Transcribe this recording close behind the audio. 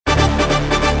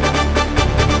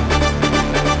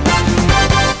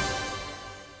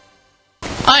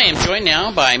I am joined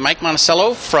now by Mike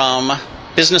Monticello from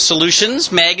Business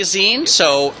Solutions Magazine.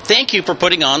 So thank you for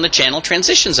putting on the Channel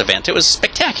Transitions event. It was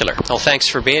spectacular. Well, thanks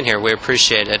for being here. We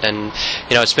appreciate it. And,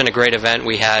 it's been a great event.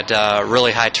 We had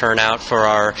really high turnout for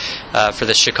our for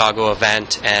the Chicago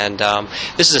event. And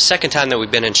this is the second time that we've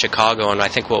been in Chicago. And I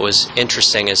think what was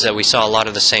interesting is that we saw a lot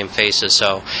of the same faces.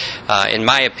 So in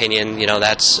my opinion,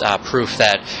 that's proof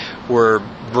that we're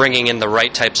bringing in the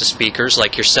right types of speakers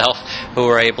like yourself who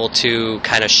are able to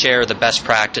kind of share the best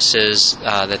practices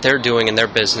that they're doing in their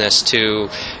business to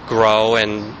grow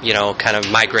and, kind of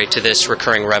migrate to this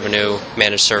recurring revenue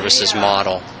managed services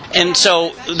model. And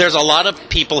so there's a lot of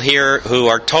people here who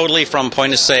are totally from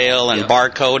point of sale and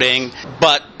barcoding,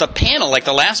 but the panel, like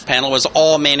the last panel, was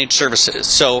all managed services.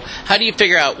 So how do you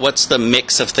figure out what's the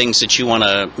mix of things that you want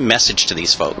to message to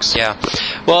these folks? Yeah.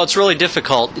 Well, it's really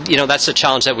difficult. That's the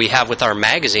challenge that we have with our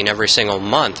magazine every single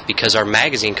month because our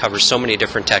magazine covers so many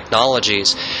different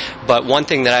technologies. But one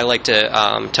thing that I like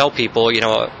to tell people,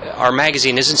 our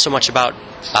magazine isn't so much about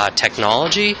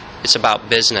technology, it's about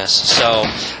business. So,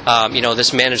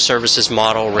 this managed services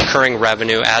model, recurring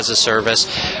revenue as a service,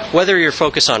 whether you're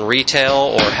focused on retail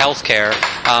or healthcare,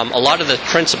 a lot of the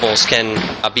principles can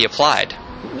be applied.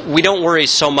 We don't worry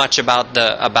so much about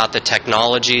the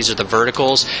technologies or the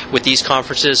verticals. With these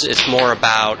conferences, it's more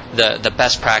about the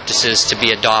best practices to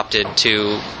be adopted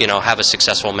to, have a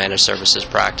successful managed services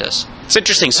practice. It's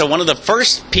interesting. So one of the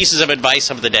first pieces of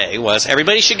advice of the day was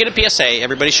everybody should get a PSA,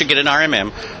 everybody should get an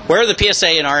RMM. Where are the PSA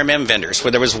and RMM vendors?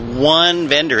 Well, there was one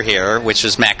vendor here, which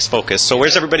was Max Focus. So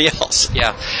where's everybody else?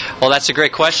 Yeah, well, that's a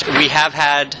great question. We have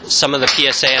had some of the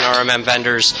PSA and RMM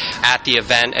vendors at the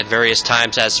event at various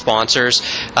times as sponsors.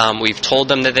 We've told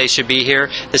them that they should be here.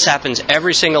 This happens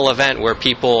every single event where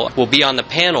people will be on the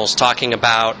panels talking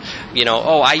about,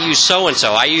 I use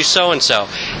so-and-so, I use so-and-so.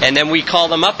 And then we call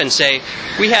them up and say,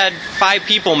 we had 5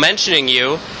 people mentioning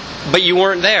you, but you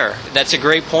weren't there. That's a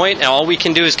great point, and all we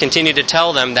can do is continue to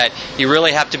tell them that you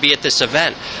really have to be at this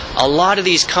event. A lot of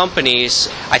these companies,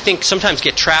 I think, sometimes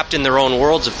get trapped in their own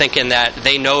worlds of thinking that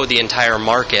they know the entire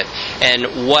market.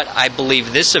 And what I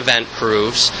believe this event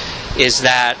proves is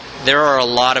that there are a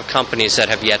lot of companies that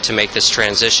have yet to make this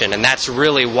transition, and that's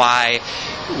really why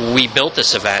we built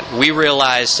this event. We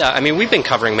realized, we've been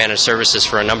covering managed services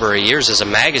for a number of years as a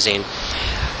magazine.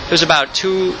 It was about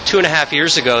two and a half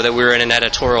years ago that we were in an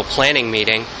editorial planning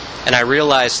meeting, and I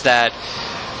realized that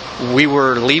we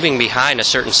were leaving behind a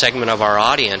certain segment of our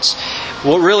audience.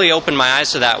 What really opened my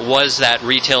eyes to that was that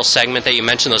retail segment that you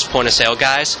mentioned, those point-of-sale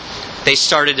guys. They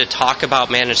started to talk about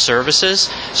managed services.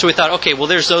 So we thought, okay, well,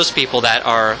 there's those people that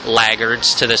are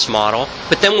laggards to this model.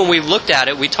 But then when we looked at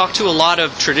it, we talked to a lot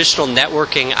of traditional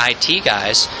networking IT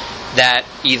guys that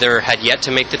either had yet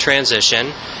to make the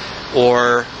transition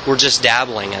or were just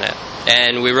dabbling in it.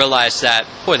 And we realized that,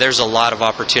 there's a lot of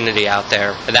opportunity out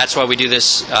there. And that's why we do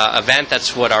this event.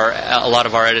 That's what a lot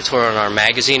of our editorial and our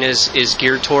magazine is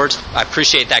geared towards. I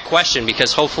appreciate that question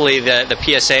because hopefully the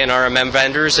PSA and RMM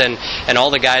vendors and all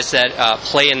the guys that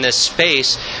play in this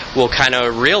space will kind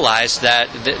of realize that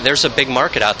there's a big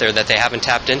market out there that they haven't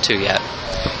tapped into yet.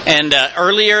 And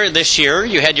earlier this year,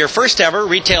 you had your first ever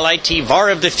Retail IT VAR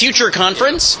of the Future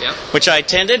conference, which I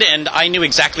attended, and I knew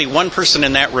exactly one person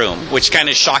in that room, which kind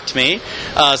of shocked me.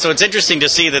 So it's interesting to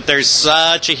see that there's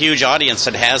such a huge audience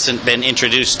that hasn't been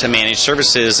introduced to managed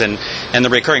services and the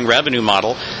recurring revenue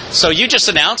model. So you just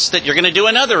announced that you're going to do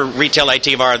another Retail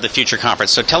IT VAR of the Future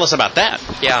conference. So tell us about that.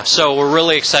 Yeah, so we're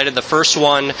really excited. The first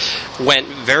one went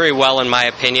very well, in my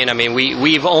opinion.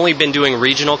 We've only been doing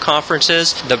regional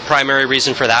conferences. The primary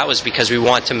reason for that was because we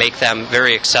want to make them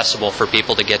very accessible for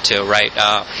people to get to, right?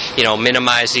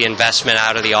 Minimize the investment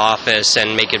out of the office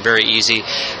and make it very easy.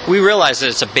 We realize that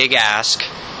it's a big ask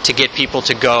to get people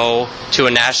to go to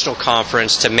a national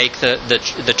conference to make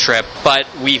the trip, but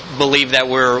we believe that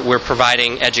we're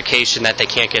providing education that they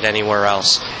can't get anywhere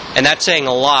else. And that's saying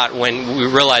a lot when we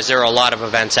realize there are a lot of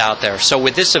events out there. So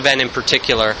with this event in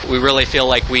particular, we really feel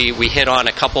like we hit on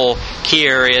a couple key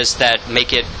areas that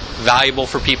make it valuable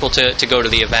for people to go to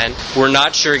the event. We're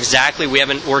not sure exactly, we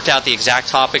haven't worked out the exact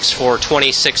topics for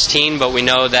 2016, but we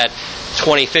know that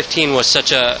 2015 was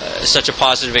such a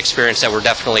positive experience that we're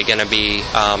definitely going to be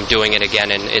doing it again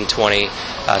in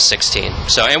 2016.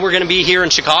 So, and we're going to be here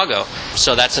in Chicago,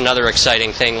 so that's another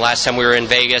exciting thing. Last time we were in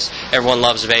Vegas, everyone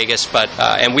loves Vegas, but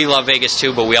and we love Vegas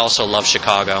too, but we also love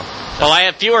Chicago. Well, I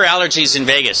have fewer allergies in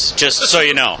Vegas, just so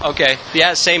you know. Okay.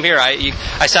 Yeah, same here.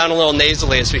 I sound a little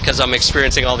nasally. It's because I'm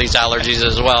experiencing all these allergies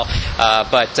as well.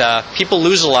 But people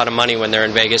lose a lot of money when they're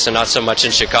in Vegas and not so much in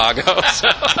Chicago. So.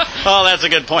 Oh, that's a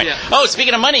good point. Yeah. Oh,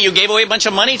 speaking of money, you gave away a bunch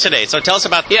of money today. So tell us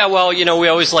about that. Yeah, well, you know, we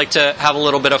always like to have a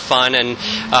little bit of fun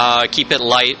and keep it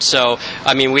light. So,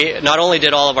 I mean, we not only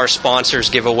did all of our sponsors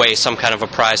give away some kind of a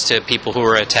prize to people who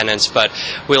were in attendance, but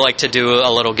we like to do a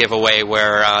little giveaway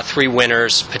where 3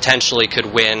 winners potentially could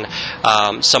win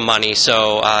some money.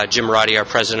 So Jim Roddy, our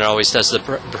president, always does the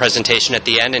presentation at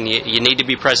the end, and you need to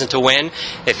be present to win.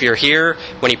 If you're here,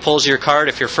 when he pulls your card,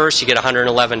 if you're first, you get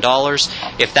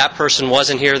 $111. If that person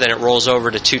wasn't here, then it rolls over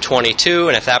to $222,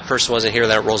 and if that person wasn't here,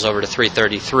 then it rolls over to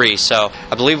 $333. So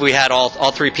I believe we had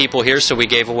all 3 people here, so we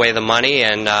gave away the money,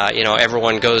 and you know,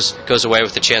 everyone goes away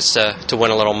with the chance to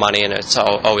win a little money, and it's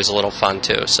always a little fun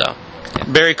too. So.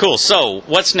 Very cool. So,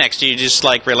 what's next? Do you just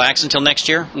relax until next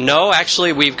year? No,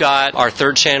 actually, we've got our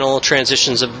 3rd channel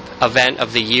transitions event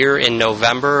of the year in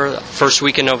November. First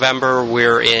week in November,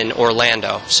 we're in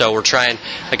Orlando. So we're trying,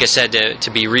 like I said,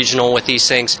 to be regional with these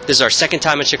things. This is our 2nd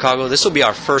time in Chicago. This will be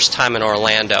our 1st time in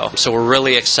Orlando. So we're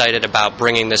really excited about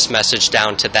bringing this message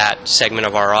down to that segment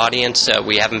of our audience.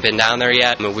 We haven't been down there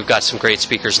yet. I mean, we've got some great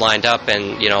speakers lined up,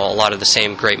 and you know, a lot of the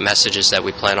same great messages that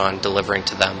we plan on delivering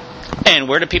to them. And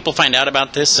where do people find out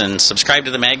about this and subscribe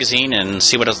to the magazine and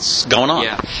see what else is going on?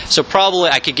 Yeah. So probably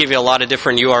I could give you a lot of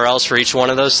different URLs for each one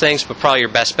of those things, but probably your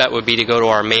best bet would be to go to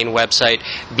our main website,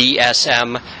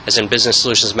 BSM, as in Business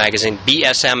Solutions Magazine,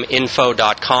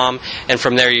 bsminfo.com, and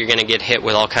from there you're going to get hit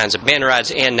with all kinds of banner ads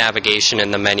and navigation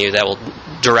in the menu that will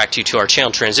direct you to our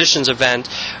Channel Transitions event,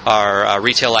 our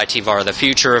Retail IT VAR of the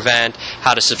Future event,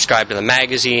 how to subscribe to the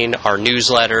magazine, our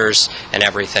newsletters, and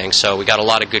everything. So we got a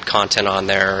lot of good content on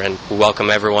there, and we welcome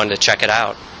everyone to check it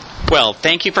out. Well,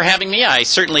 thank you for having me. I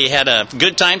certainly had a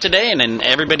good time today, and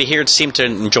everybody here seemed to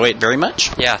enjoy it very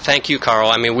much. Yeah, thank you, Carl.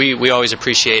 I mean, we always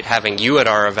appreciate having you at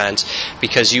our events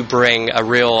because you bring a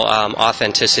real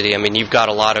authenticity. I mean, you've got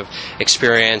a lot of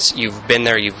experience. You've been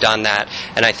there. You've done that.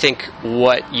 And I think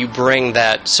what you bring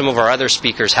that some of our other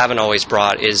speakers haven't always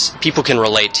brought is people can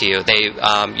relate to you.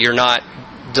 You're not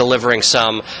delivering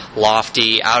some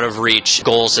lofty, out-of-reach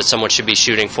goals that someone should be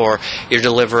shooting for. You're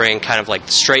delivering kind of like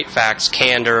straight facts,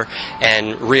 candor,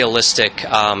 and realistic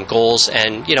goals.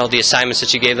 And, you know, the assignments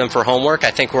that you gave them for homework,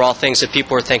 I think were all things that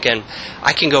people are thinking,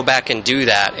 I can go back and do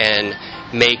that and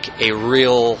make a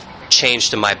real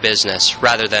change to my business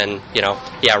rather than, you know,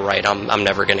 yeah, right, I'm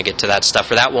never going to get to that stuff,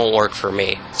 or that won't work for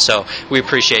me. So we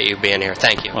appreciate you being here.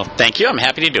 Thank you. Well, thank you. I'm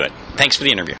happy to do it. Thanks for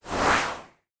the interview.